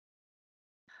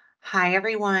Hi,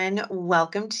 everyone.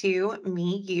 Welcome to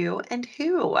Me, You, and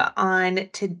Who. On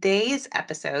today's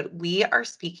episode, we are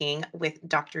speaking with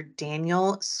Dr.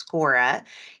 Daniel Skora.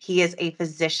 He is a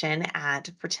physician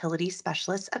at Fertility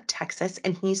Specialists of Texas,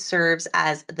 and he serves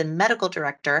as the medical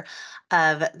director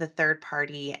of the third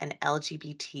party and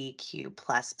LGBTQ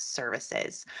plus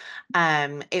services.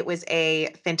 It was a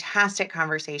fantastic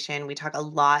conversation. We talk a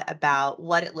lot about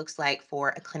what it looks like for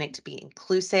a clinic to be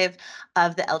inclusive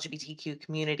of the LGBTQ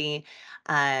community.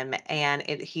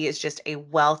 He is just a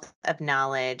wealth of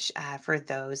knowledge for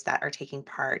those that are taking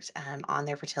part on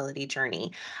their fertility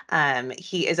journey.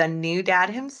 He is a new dad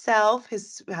himself.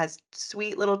 His has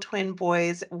sweet little twin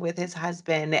boys with his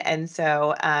husband, and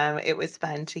so it was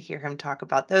fun to hear him talk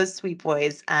about those sweet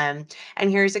boys and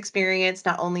hear his experience,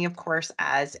 not only, of course,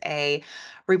 as a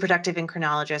reproductive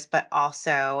endocrinologist, but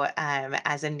also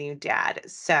as a new dad.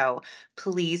 So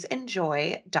please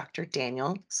enjoy Dr.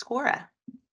 Daniel Skora.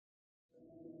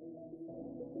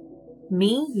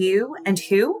 Me, you, and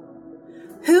who?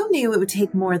 Who knew it would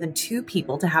take more than two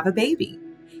people to have a baby?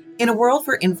 In a world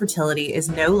where infertility is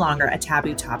no longer a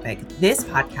taboo topic, this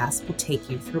podcast will take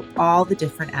you through all the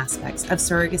different aspects of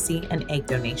surrogacy and egg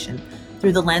donation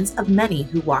through the lens of many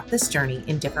who walk this journey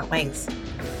in different ways.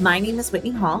 My name is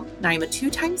Whitney Hall, and I am a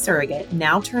two-time surrogate,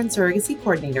 now turned surrogacy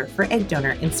coordinator for Egg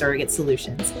Donor and Surrogate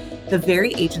Solutions, the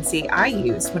very agency I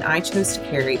used when I chose to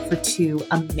carry for two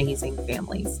amazing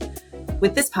families.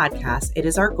 With this podcast, it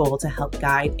is our goal to help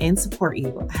guide and support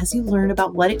you as you learn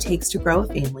about what it takes to grow a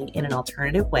family in an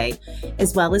alternative way,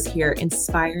 as well as hear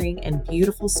inspiring and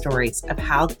beautiful stories of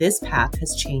how this path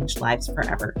has changed lives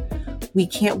forever. We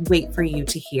can't wait for you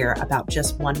to hear about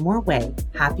just one more way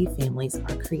happy families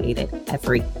are created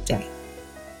every day.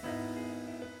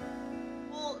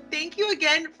 Well, thank you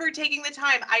again for taking the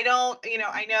time. I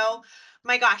know,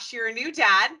 my gosh, you're a new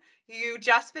dad. You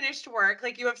just finished work.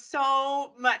 Like you have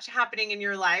so much happening in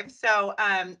your life. So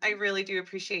I really do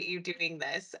appreciate you doing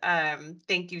this.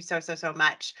 Thank you so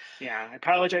much. Yeah, I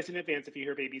apologize in advance if you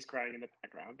hear babies crying in the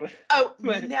background, but Oh,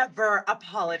 but never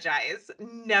apologize.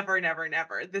 Never.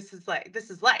 This is life.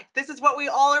 This is what we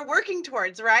all are working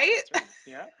towards, right? that's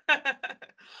right. Yeah.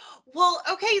 Well,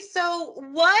 okay, so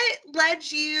what led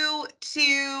you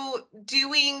to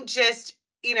doing just,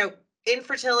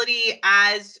 infertility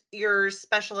as your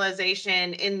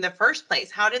specialization in the first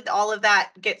place? How did all of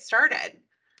that get started?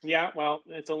 Yeah, well,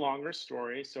 it's a longer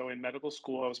story. So in medical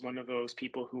school, I was one of those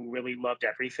people who really loved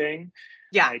everything.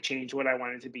 Yeah. I changed what I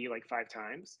wanted to be like 5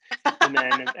 times. And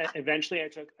then eventually I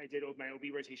did my OB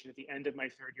rotation at the end of my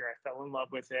third year. I fell in love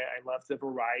with it. I loved the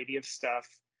variety of stuff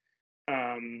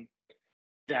um,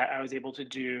 that I was able to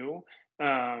do.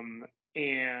 Um,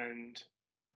 and,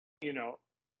 you know,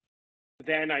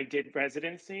 then I did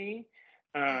residency,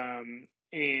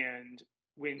 and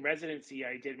when residency,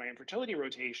 I did my infertility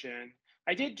rotation.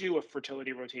 I did do a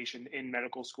fertility rotation in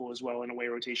medical school as well, an away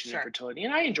rotation in Sure. fertility,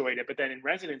 and I enjoyed it. But then in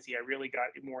residency, I really got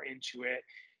more into it,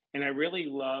 and I really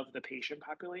love the patient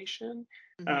population.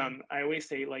 Hmm. I always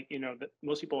say, like, that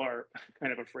most people are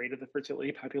kind of afraid of the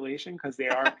fertility population because they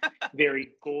are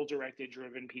very goal-directed,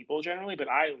 driven people generally. But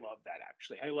I love that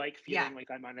actually. I like Yeah. feeling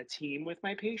like I'm on a team with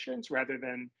my patients rather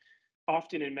than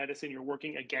often in medicine you're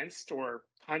working against or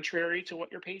contrary to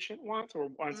what your patient wants or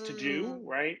wants to do, Mm.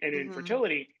 right? And in Hmm.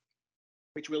 fertility,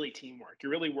 it's really teamwork.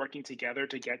 You're really working together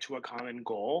to get to a common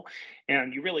goal,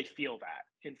 and you really feel that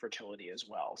in fertility as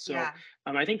well. So Yeah.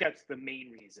 I think that's the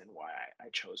main reason why I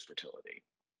chose fertility.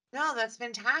 No, that's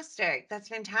fantastic. That's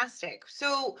fantastic.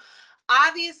 So,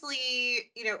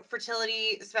 obviously,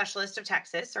 Fertility Specialist of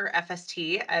Texas, or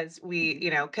FST, as we,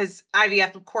 Mhm. because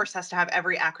IVF, of course, has to have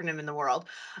every acronym in the world.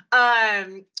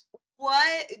 Um,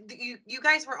 you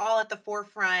guys were all at the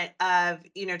forefront of,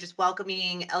 just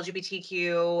welcoming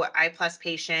LGBTQI plus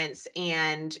patients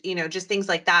and, just things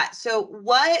like that. So,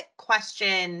 what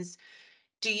questions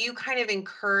do you kind of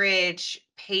encourage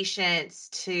patients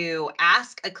to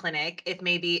ask a clinic if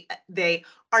maybe they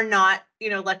are not,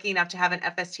 lucky enough to have an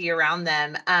FST around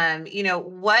them?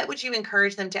 What would you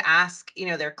encourage them to ask,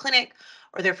 their clinic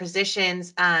or their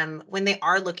physicians when they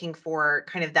are looking for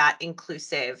kind of that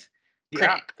inclusive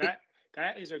Yeah, clinic?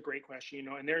 that is a great question.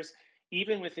 And there's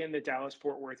even within the Dallas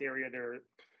Fort Worth area, there are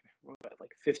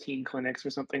like 15 clinics or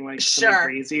something Sure.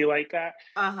 crazy like that.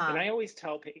 And Uh-huh. I always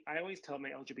tell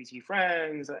my LGBT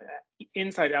friends,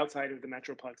 inside outside of the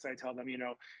metroplex, I tell them,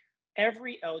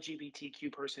 every LGBTQ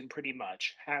person pretty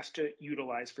much has to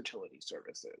utilize fertility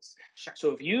services. Sure.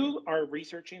 So if you are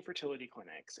researching fertility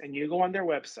clinics and you go on their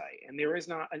website and there is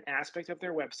not an aspect of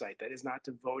their website that is not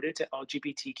devoted to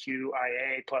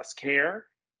LGBTQIA plus care,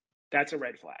 that's a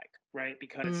red flag, right?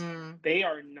 Because Mm, they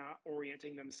are not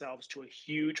orienting themselves to a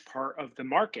huge part of the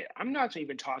market. I'm not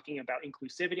even talking about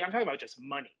inclusivity. I'm talking about just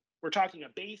money. We're talking a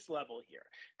base level here.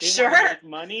 They want to sure. make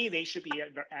money. They should be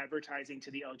advertising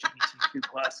to the LGBTQ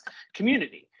plus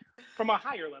community. From a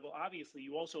higher level, obviously,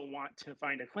 you also want to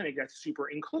find a clinic that's super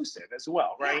inclusive as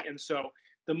well, Yeah. right? And so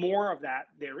the more of that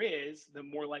there is, the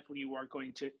more likely you are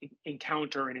going to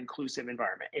encounter an inclusive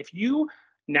environment. If you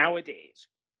nowadays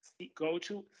go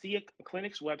to see a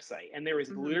clinic's website and there is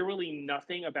Mhm. literally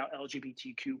nothing about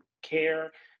LGBTQ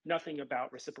care, nothing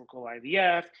about reciprocal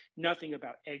IVF, nothing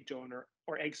about egg donor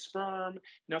or egg sperm,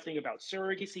 nothing about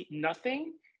surrogacy,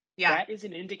 nothing, Yeah. that is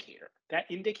an indicator. That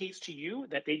indicates to you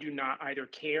that they do not either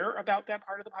care about that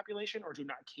part of the population or do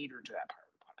not cater to that part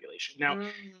of the population. Now,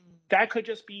 Mm, that could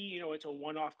just be, it's a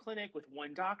one-off clinic with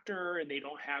one doctor and they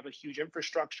don't have a huge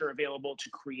infrastructure available to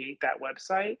create that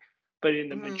website. But in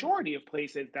the mhm. majority of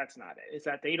places, that's not it. It's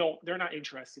that they're not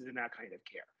interested in that kind of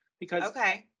care because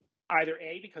Okay. either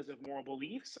A, because of moral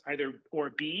beliefs, either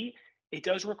or B, it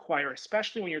does require,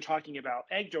 especially when you're talking about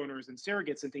egg donors and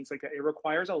surrogates and things like that, it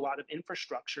requires a lot of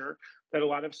infrastructure that a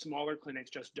lot of smaller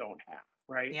clinics just don't have.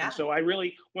 Right. And Yeah. so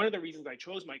one of the reasons I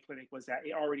chose my clinic was that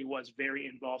it already was very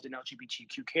involved in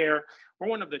LGBTQ care. We're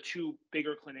one of the two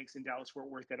bigger clinics in Dallas Fort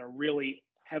Worth that are really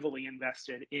heavily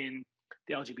invested in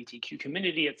the LGBTQ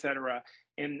community, et cetera.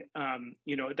 And,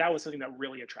 that was something that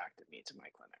really attracted me to my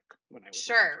clinic when I was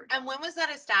looking for Sure. a And job. when was that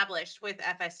established with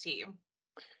FST?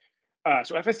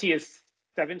 So FST is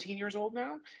 17 years old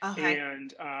now, Okay.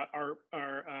 and our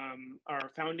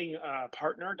founding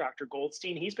partner, Dr.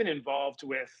 Goldstein, he's been involved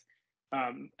with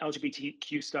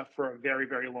LGBTQ stuff for a very,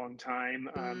 very long time.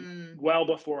 Mm, Well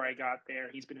before I got there,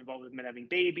 he's been involved with Men Having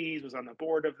Babies, was on the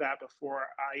board of that before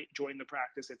I joined the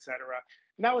practice, et cetera.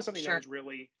 And that was something that sure. was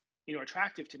really,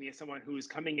 attractive to me as someone who was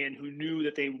coming in who knew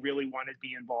that they really wanted to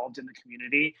be involved in the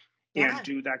community and Yeah.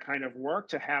 do that kind of work,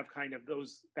 to have kind of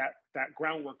that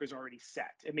groundwork is already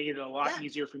set. It made it a lot Yeah.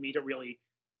 easier for me to really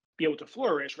be able to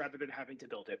flourish rather than having to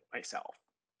build it myself.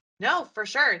 No, for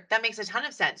sure. That makes a ton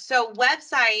of sense. So,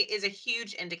 website is a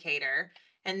huge indicator.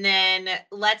 And then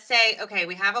let's say, okay,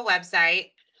 we have a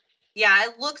website. Yeah,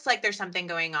 it looks like there's something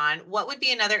going on. What would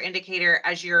be another indicator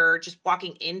as you're just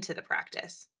walking into the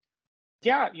practice?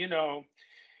 Yeah,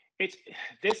 it's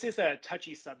this is a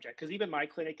touchy subject because even my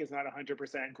clinic is not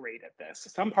 100% great at this.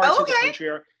 Okay. Some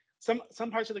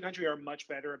parts of the country are much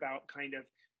better about kind of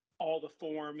all the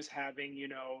forms having,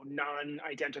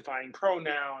 non-identifying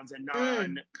pronouns and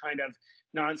Mm,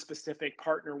 non-specific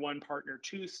partner one, partner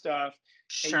two stuff.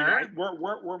 And sure.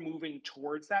 we're moving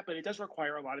towards that, but it does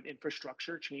require a lot of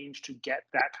infrastructure change to get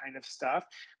that kind of stuff.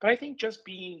 But I think just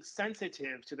being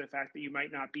sensitive to the fact that you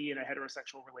might not be in a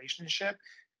heterosexual relationship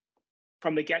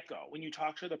from the get-go, when you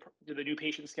talk to the new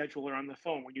patient scheduler on the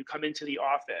phone, when you come into the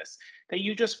office, that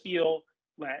you just feel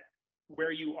that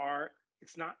where you are,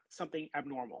 it's not something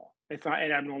abnormal. It's not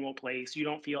an abnormal place. You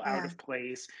don't feel out Yeah. of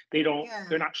place. They're Yeah.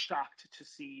 not shocked to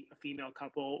see a female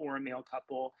couple or a male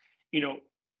couple. You know,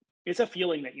 it's a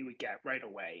feeling that you would get right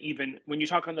away. Even when you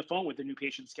talk on the phone with the new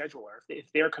patient scheduler,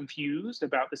 if they're confused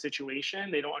about the situation,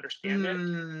 they don't understand it,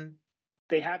 Mm,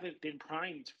 they haven't been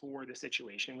primed for the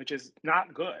situation, which is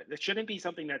not good. It shouldn't be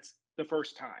something that's the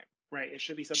first time, right? It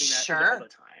should be something that is all the sure.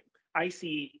 time. I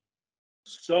see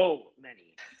so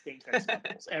many same-sex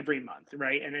couples every month,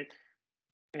 right? And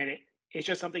it's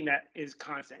just something that is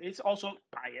constant. It's also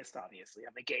biased, obviously.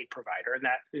 I'm a gay provider, and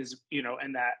that is,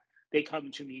 and that they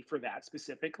come to me for that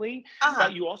specifically. Uh-huh.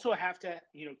 But you also have to,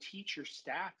 teach your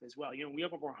staff as well. We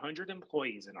have over 100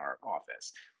 employees in our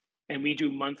office, and we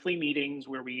do monthly meetings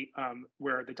where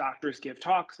the doctors give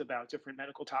talks about different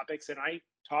medical topics, and I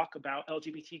talk about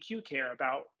LGBTQ care,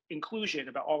 about inclusion,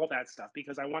 about all of that stuff,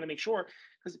 because I want to make sure,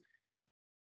 because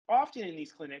often in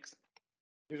these clinics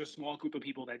there's a small group of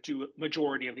people that do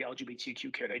majority of the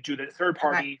LGBTQ care. They do the third Okay.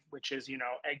 party, which is,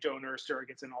 egg donors,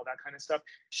 surrogates, and all that kind of stuff.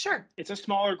 Sure. It's a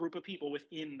smaller group of people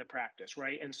within the practice,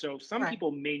 right? And so some Okay.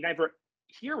 people may never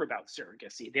hear about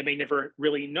surrogacy. They may never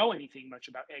really know anything much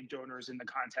about egg donors in the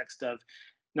context of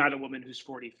not a woman who's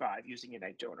 45 using an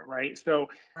egg donor, right? So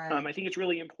Right. I think it's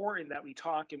really important that we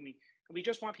talk, and we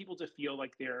just want people to feel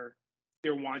like they're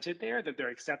wanted there, that they're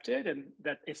accepted, and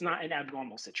that it's not an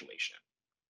abnormal situation.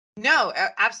 No,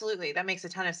 absolutely. That makes a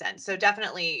ton of sense. So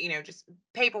definitely, just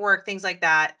paperwork, things like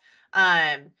that.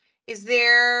 Um, is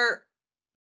there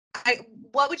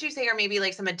what would you say are maybe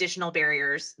like some additional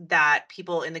barriers that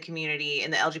people in the community,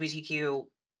 in the LGBTQ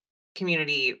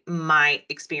community might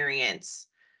experience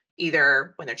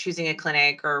either when they're choosing a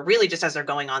clinic or really just as they're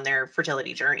going on their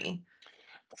fertility journey?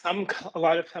 some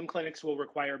clinics will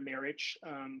require marriage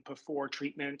before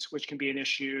treatment, which can be an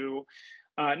issue.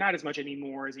 Not as much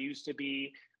anymore as it used to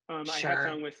be. I have Sure.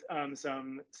 found with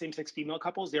some same-sex female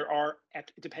couples, there are,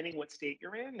 depending what state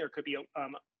you're in, there could be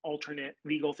alternate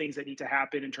legal things that need to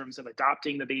happen in terms of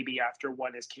adopting the baby after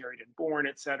one is carried and born,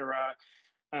 etc.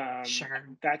 Sure.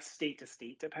 That's state to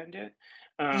state dependent.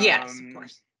 Yes, of Um,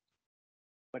 course.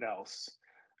 what else?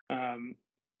 Um,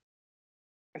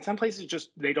 and some places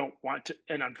just they don't want to,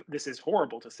 and this is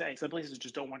horrible to say. Some places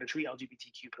just don't want to treat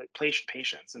LGBTQ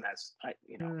patients, and that's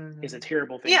is a Mm.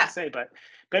 terrible thing to Yeah. say. But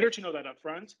better to know that up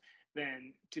front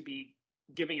than to be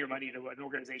giving your money to an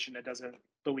organization that doesn't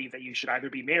believe that you should either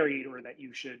be married or that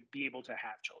you should be able to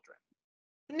have children.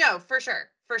 No, for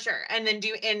sure, for sure. And then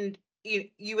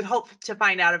you would hope to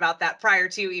find out about that prior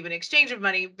to even exchange of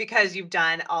money because you've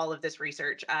done all of this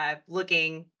research,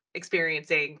 looking,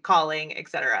 experiencing, calling,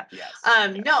 etc. Yes,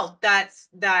 yes, No,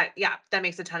 yeah, that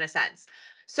makes a ton of sense.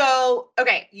 So,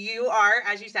 okay, you are,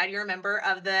 as you said, you're a member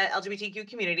of the LGBTQ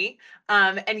community,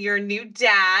 and you're a new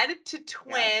dad to yeah,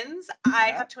 twins. I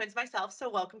yeah. have twins myself, so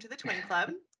welcome to the twin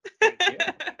club. Thank you.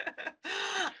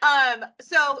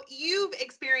 So you've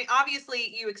experienced,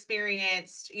 obviously you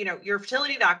experienced, your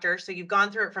fertility doctor, so you've gone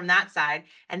through it from that side,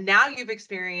 and now you've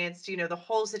experienced, the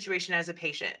whole situation as a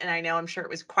patient. And I know, I'm sure it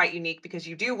was quite unique because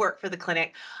you do work for the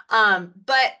clinic.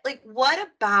 But like, what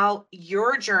about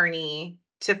your journey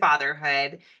to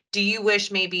fatherhood do you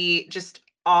wish maybe just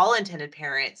all intended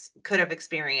parents could have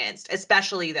experienced,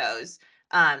 especially those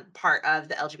part of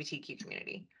the LGBTQ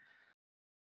community?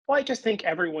 Well, I just think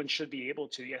everyone should be able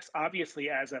to. Yes, obviously,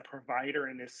 as a provider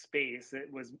in this space,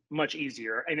 it was much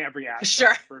easier in every Sure.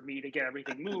 aspect for me to get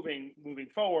everything moving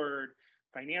forward,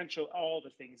 financial, all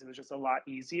the things. It was just a lot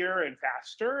easier and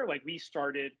faster. Like we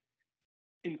started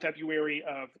in February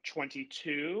of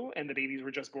 22, and the babies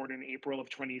were just born in April of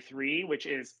 23, which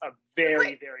is a very,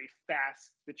 Great. very fast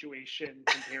situation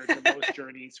compared to most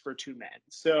journeys for two men.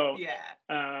 So, Yeah.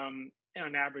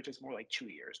 on average, it's more like 2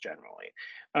 years generally.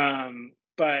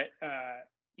 But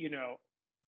you know,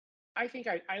 I think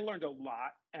I learned a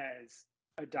lot as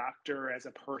a doctor, as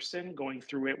a person, going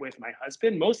through it with my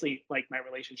husband, mostly like my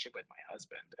relationship with my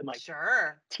husband, and like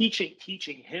Sure.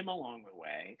 teaching him along the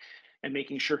way and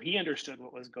making sure he understood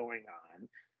what was going on,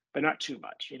 but not too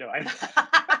much.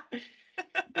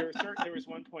 There was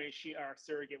one point our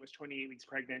surrogate was 28 weeks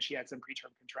pregnant. She had some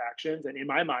preterm contractions, and in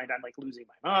my mind, I'm like losing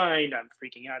my mind. I'm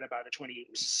freaking out about a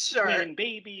 28-week Sure. twin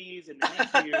babies in the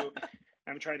NICU.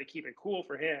 I'm trying to keep it cool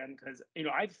for him because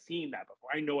I've seen that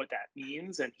before. I know what that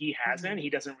means, and he hasn't. Mhm. He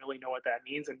doesn't really know what that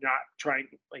means, and not trying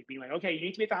like being like, okay, you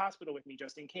need to be at the hospital with me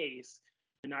just in case,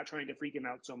 and not trying to freak him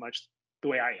out so much the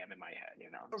way I am in my head.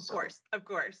 Of So course, of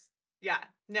course. Yeah.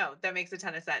 No, that makes a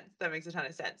ton of sense. That makes a ton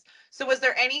of sense. So was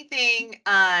there anything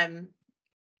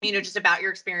just about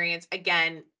your experience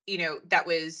again, that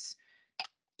was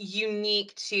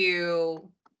unique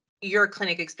to your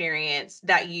clinic experience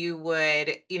that you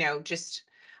would, just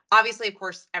obviously, of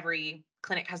course, every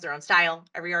clinic has their own style,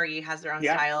 every RE has their own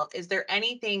yeah, style. Is there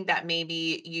anything that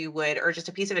maybe you would, or just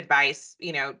a piece of advice,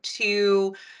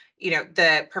 to,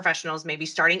 the professionals maybe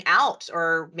starting out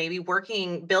or maybe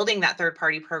building that third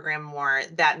party program more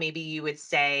that maybe you would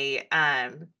say,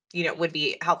 would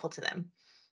be helpful to them?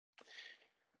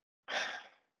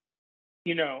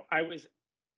 I was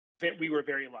that we were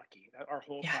very lucky that our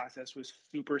whole Yeah. process was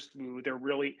super smooth.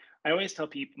 I always tell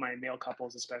people, my male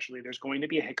couples especially, there's going to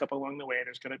be a hiccup along the way.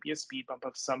 There's going to be a speed bump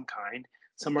of some kind.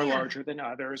 Some are Yeah. larger than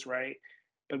others, right?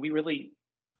 But we really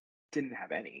didn't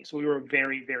have any. So we were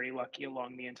very, very lucky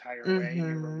along the entire way, and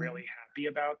we were Mhm. really happy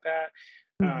about that.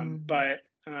 Mhm. But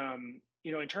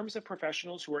in terms of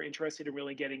professionals who are interested in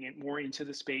really getting it more into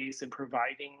the space and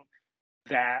providing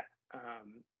that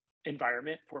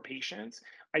environment for patients,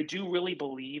 I do really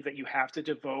believe that you have to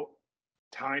devote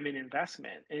time and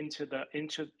investment into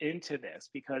this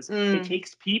because it Mm.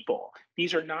 takes people.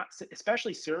 These are not,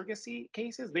 especially surrogacy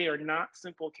cases, they are not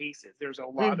simple cases. There's a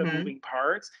lot of Mhm. moving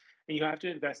parts, and you have to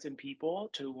invest in people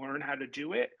to learn how to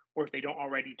do it, or if they don't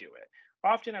already do it.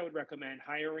 Often I would recommend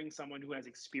hiring someone who has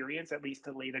experience, at least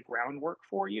to lay the groundwork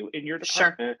for you in your Sure.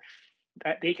 department,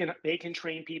 that they can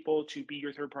train people to be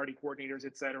your third party coordinators,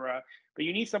 et cetera. But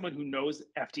you need someone who knows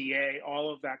FDA, all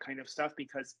of that kind of stuff,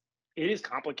 because it is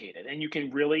complicated and you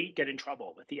can really get in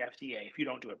trouble with the FDA if you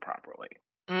don't do it properly.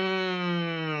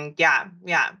 Yeah,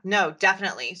 yeah. No,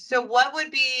 definitely. So what would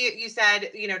be, you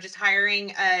said, just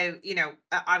hiring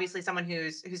obviously someone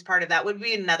who's part of that would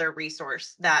be another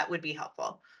resource that would be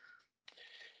helpful.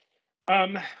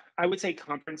 Um, I would say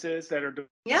conferences that are devoted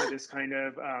Yeah. to this kind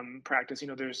of practice.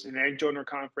 There's an egg donor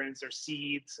conference, there's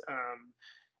seeds.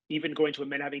 even going to a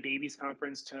Men Having Babies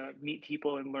conference to meet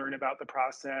people and learn about the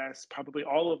process. Probably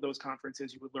all of those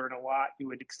conferences, you would learn a lot. You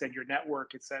would extend your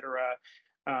network, et cetera,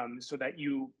 so that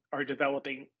you are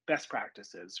developing best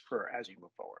practices for as you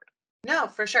move forward. No,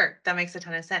 for sure. That makes a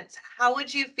ton of sense. How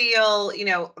would you feel,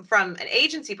 from an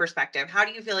agency perspective? How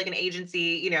do you feel like an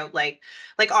agency, like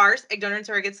ours, Egg Donor and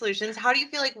Surrogate Solutions, how do you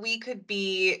feel like we could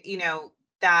be,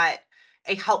 that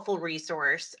a helpful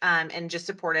resource and just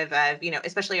supportive of,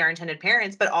 especially our intended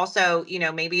parents, but also,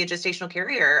 maybe a gestational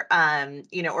carrier,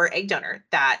 or egg donor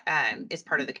that is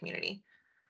part of the community?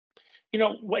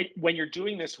 When you're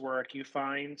doing this work, you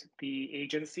find the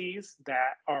agencies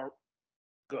that are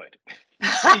good.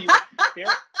 You, there,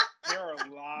 there are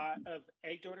a lot of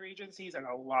egg donor agencies and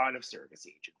a lot of surrogacy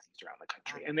agencies around the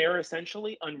country, and they're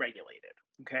essentially unregulated.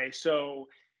 Okay, so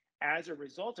as a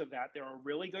result of that, there are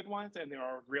really good ones and there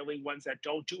are really ones that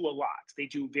don't do a lot. They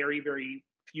do very, very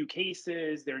few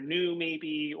cases, they're new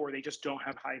maybe, or they just don't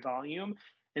have high volume.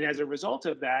 And as a result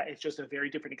of that, it's just a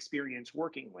very different experience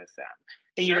working with them.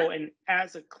 And Sure. and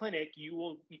as a clinic, you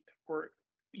will or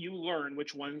you learn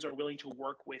which ones are willing to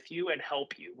work with you and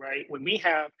help you, right? When we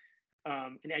have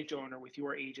an egg donor with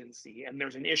your agency and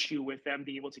there's an issue with them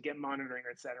being able to get monitoring,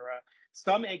 et cetera,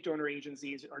 some egg donor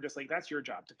agencies are just like, that's your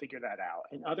job to figure that out.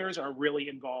 And others are really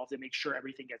involved and make sure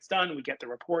everything gets done. We get the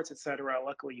reports, et cetera.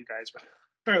 Luckily, you guys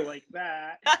are like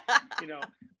that, you know.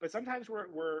 But sometimes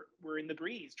we're in the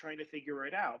breeze trying to figure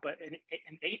it out. But an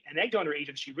egg donor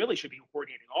agency really should be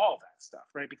coordinating all of that stuff,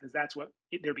 right? Because that's what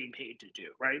they're being paid to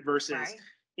do, right? Versus Right.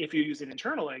 if you use an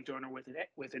internal egg donor with a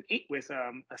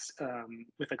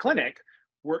clinic,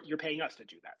 you're paying us to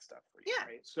do that stuff for you, Yeah.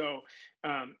 right? So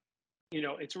um,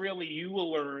 it's really, you will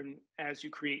learn as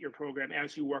you create your program,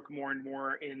 as you work more and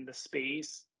more in the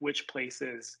space, which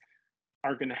places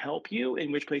are going to help you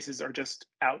and which places are just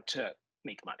out to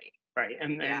make money, right?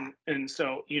 And Yeah.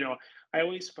 so I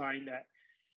always find that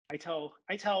I tell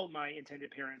my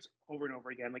intended parents over and over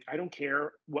again, like, I don't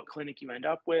care what clinic you end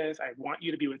up with. I want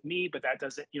you to be with me, but that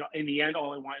doesn't, in the end,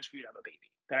 all I want is for you to have a baby.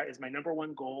 That is my number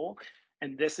one goal.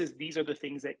 And these are the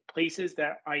things, that places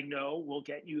that I know will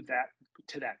get you that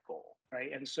goal,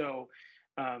 right? And so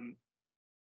um,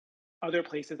 other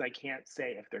places I can't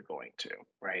say if they're going to,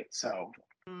 right? So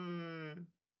Mm,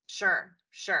 sure,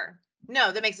 sure.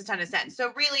 No, that makes a ton of sense.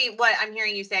 So really what I'm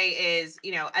hearing you say is,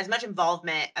 as much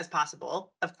involvement as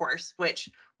possible, of course, which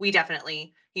we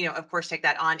definitely, of course take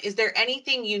that on. Is there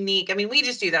anything unique? I mean, we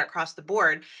just do that across the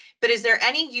board, but is there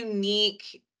any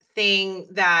unique thing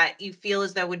that you feel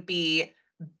as though would be,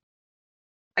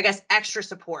 I guess, extra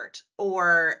support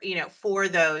or, for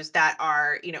those that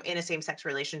are, in a same sex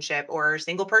relationship or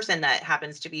single person that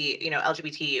happens to be,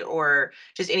 LGBT or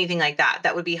just anything like that,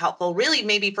 that would be helpful, really,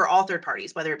 maybe for all third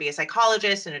parties, whether it be a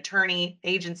psychologist, an attorney,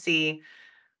 agency.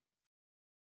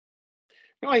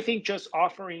 no, I think just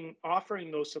offering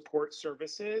those support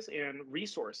services and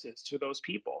resources to those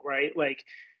people, right? Like,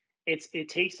 it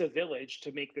takes a village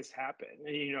to make this happen.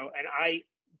 And I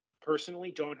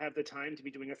personally don't have the time to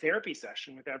be doing a therapy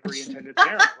session with every intended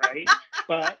parent, right?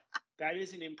 But that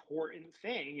is an important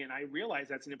thing. And I realize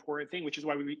that's an important thing, which is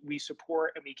why we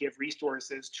support and we give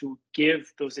resources to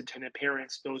give those intended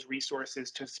parents those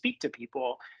resources to speak to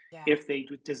people Yeah. if they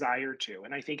desire to.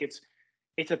 And I think it's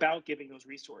about giving those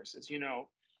resources.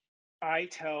 I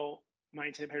tell my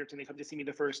intended parents when they come to see me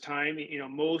the first time,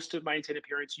 most of my intended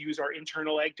parents use our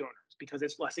internal egg donors because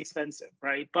it's less expensive,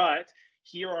 right? But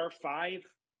here are five,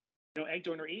 egg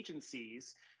donor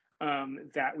agencies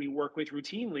that we work with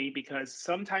routinely, because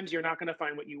sometimes you're not going to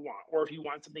find what you want, or if you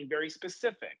want something very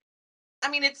specific. I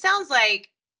mean, it sounds like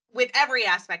with every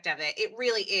aspect of it, it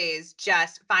really is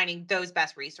just finding those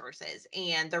best resources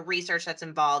and the research that's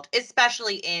involved,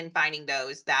 especially in finding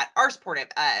those that are supportive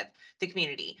of the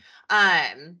community.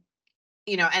 Um,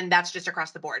 and that's just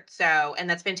across the board. So, and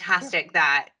that's Yeah. fantastic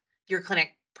that your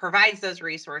clinic provides those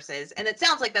resources. And it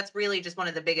sounds like that's really just one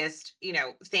of the biggest,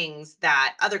 things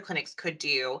that other clinics could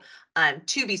do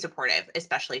to be supportive,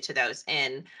 especially to those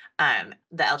in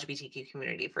the LGBTQ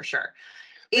community for sure.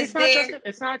 But Is there,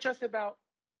 it's not just about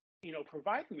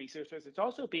providing resources. It's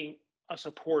also being a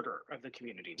supporter of the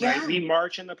community, right? yeah. We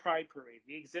march in the Pride Parade,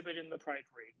 we exhibit in the Pride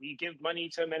Parade, we give money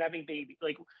to Men Having Baby,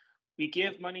 like, we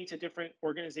give money to different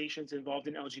organizations involved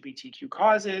in LGBTQ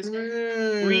causes,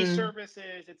 free Mm.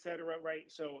 services, et cetera,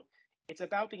 right? So it's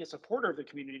about being a supporter of the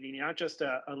community, not just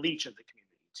a leech of the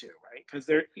community, too, right? Because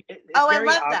it's Oh, I very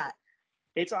love obvious. that.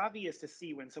 It's obvious to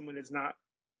see when someone is not,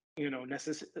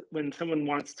 when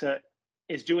someone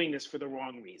is doing this for the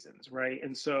wrong reasons, right?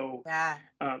 And so Yeah.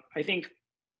 I think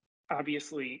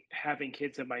obviously having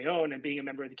kids of my own and being a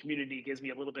member of the community gives me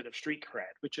a little bit of street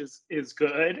cred, which is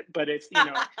good. But it's,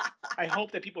 I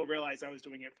hope that people realize I was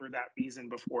doing it for that reason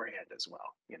beforehand as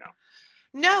well.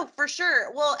 No, for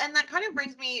sure. Well, and that kind of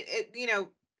brings me,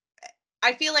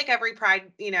 I feel like every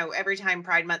Pride, every time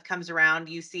Pride Month comes around,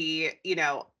 you see,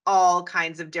 all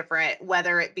kinds of different,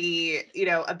 whether it be,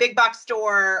 a big box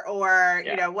store or,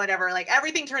 Yeah. whatever, like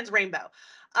everything turns rainbow.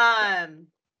 Yeah. Um,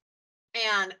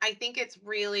 and I think it's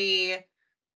really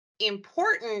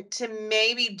important to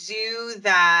maybe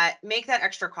make that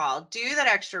extra call, do that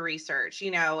extra research. Do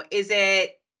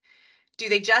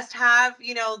they just have,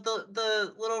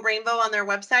 the little rainbow on their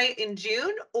website in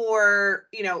June, or,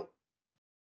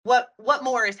 what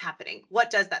more is happening? What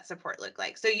does that support look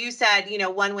like? So you said,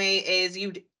 one way is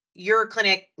your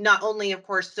clinic not only of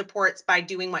course supports by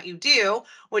doing what you do,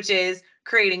 which is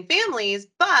creating families,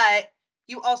 but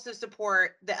you also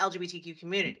support the LGBTQ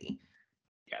community.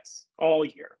 Yes, all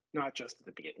year, not just at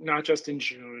the beginning, not just in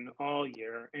June, all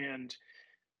year. And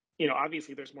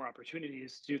obviously, there's more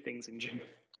opportunities to do things in June,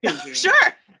 in June, Sure.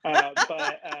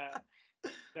 but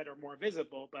that are more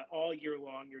visible. But all year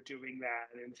long, you're doing that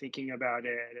and thinking about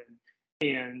it,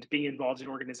 and being involved in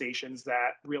organizations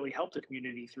that really help the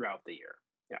community throughout the year.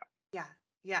 Yeah. Yeah.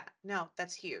 Yeah. No,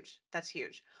 that's huge. That's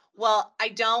huge. Well, I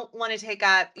don't want to take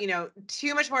up,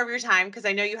 too much more of your time because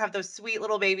I know you have those sweet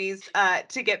little babies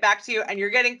to get back to, and you're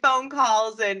getting phone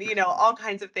calls and, all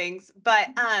kinds of things. But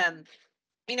and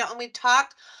we've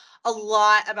talked a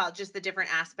lot about just the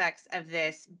different aspects of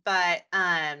this, but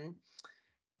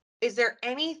is there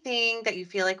anything that you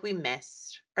feel like we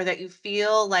missed or that you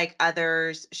feel like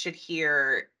others should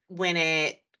hear when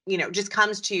it, just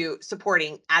comes to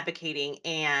supporting, advocating,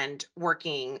 and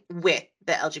working with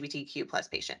the LGBTQ plus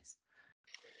patients?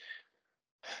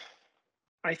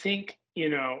 I think,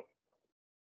 I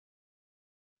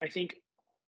think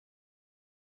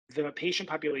the patient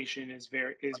population is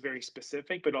very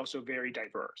specific, but also very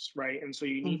diverse, right? And so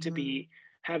you need to Hmm. be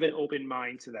have an open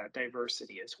mind to that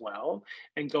diversity as well,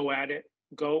 and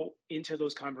go into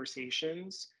those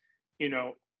conversations, you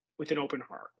know, with an open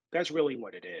heart. That's really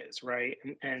what it is, right?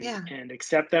 Yeah. And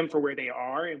accept them for where they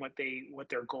are and what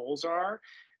their goals are,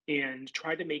 and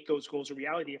try to make those goals a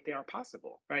reality if they are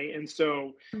possible, right? And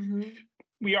so Hmm.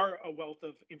 we are a wealth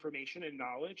of information and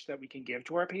knowledge that we can give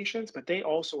to our patients, but they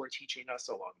also are teaching us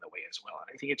along the way as well.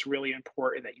 And I think it's really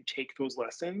important that you take those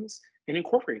lessons and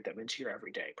incorporate them into your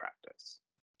everyday practice.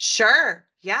 Sure.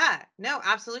 Yeah. No,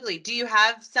 absolutely. Do you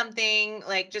have something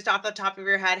like just off the top of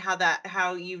your head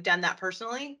how you've done that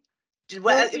personally?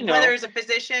 Well, Whether as a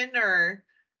physician or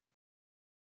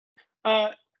uh,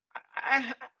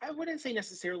 I wouldn't say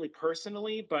necessarily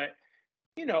personally, but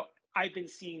you know, I've been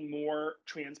seeing more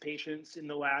trans patients in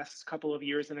the last couple of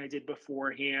years than I did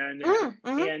beforehand,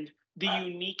 Mhm. and the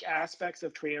unique aspects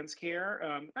of trans care,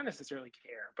 not necessarily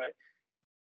care, but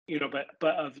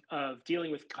of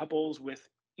dealing with couples with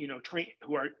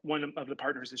who are one of the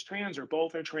partners is trans or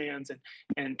both are trans,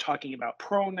 and talking about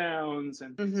pronouns,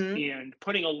 Mhm. and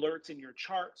putting alerts in your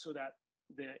chart so that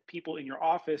the people in your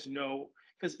office know,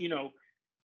 because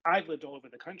I've lived all over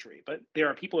the country, but there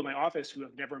are people in my office who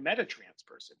have never met a trans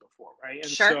person before, right?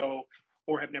 And Sure. so,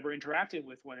 or have never interacted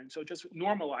with one. And so, just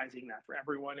normalizing that for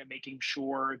everyone and making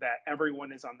sure that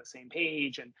everyone is on the same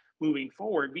page and moving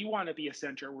forward. We want to be a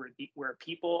center where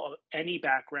people of any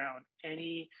background,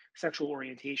 any sexual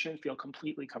orientation feel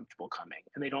completely comfortable coming,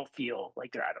 and they don't feel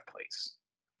like they're out of place.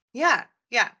 Yeah.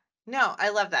 Yeah. No, I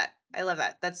love that. I love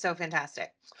that. That's so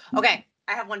fantastic. Okay,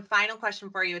 I have one final question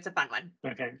for you. It's a fun one.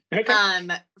 Okay. Okay.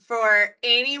 Um, for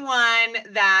anyone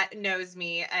that knows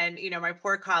me and my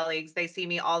poor colleagues, they see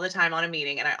me all the time on a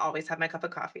meeting and I always have my cup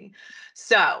of coffee.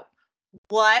 So,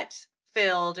 what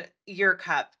filled your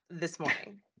cup this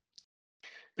morning?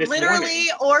 This Literally morning,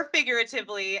 or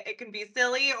figuratively, it can be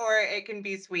silly or it can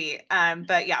be sweet.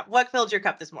 But yeah, what filled your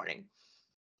cup this morning?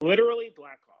 literally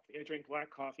black coffee. I drink black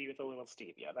coffee with a little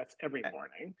stevia. That's every Uh,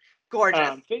 morning.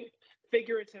 Gorgeous.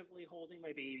 Figuratively holding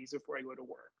my babies before I go to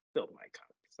work filled my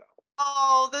cup. So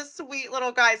Oh, the sweet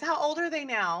little guys. How old are they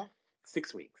now?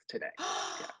 6 weeks today.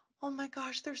 Yeah, Oh my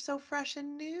gosh, they're so fresh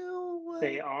and they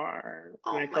new. are. And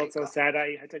Oh I my felt so god. sad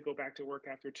I had to go back to work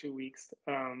after 2 weeks.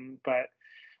 But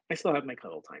I still have my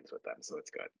cuddle times with them, so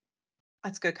it's good.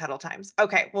 That's good cuddle times.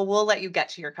 Okay, well, we'll let you get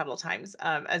to your cuddle times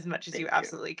as much as you Thank you.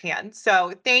 absolutely can.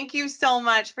 So, thank you so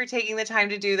much for taking the time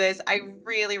to do this. I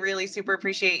really, really super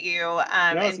appreciate you. No, it's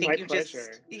And my thank you just,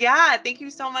 pleasure. yeah, thank you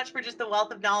so much for just the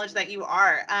wealth of knowledge that you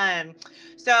are.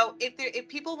 So, if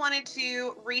people wanted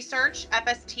to research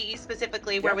FST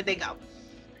specifically, where Yep. would they go?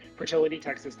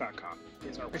 FertilityTexas.com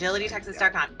is our website. Yeah.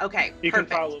 Fertilitytexas.com. Okay, You can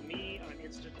perfect. follow me on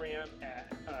Instagram at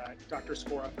Dr.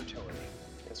 Skora Fertility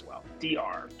as well.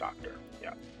 DR Doctor.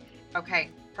 Yeah. Okay,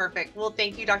 perfect. Well,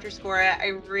 thank you, Dr. Skora. I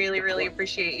really, Of really course.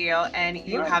 appreciate you. And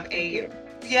you No, have thank you.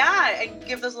 and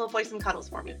give those little boys some cuddles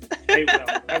for me. I will.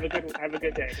 Have a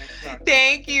good day. Thanks for talking.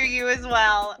 Thank you. You as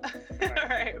well. Bye. All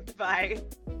right. Bye.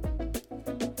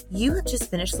 You have just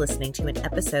finished listening to an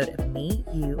episode of Me,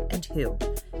 You, and Who.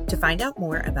 To find out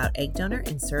more about egg donor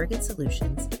and surrogate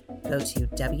solutions, go to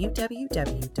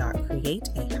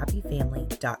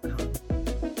www.createahappyfamily.com.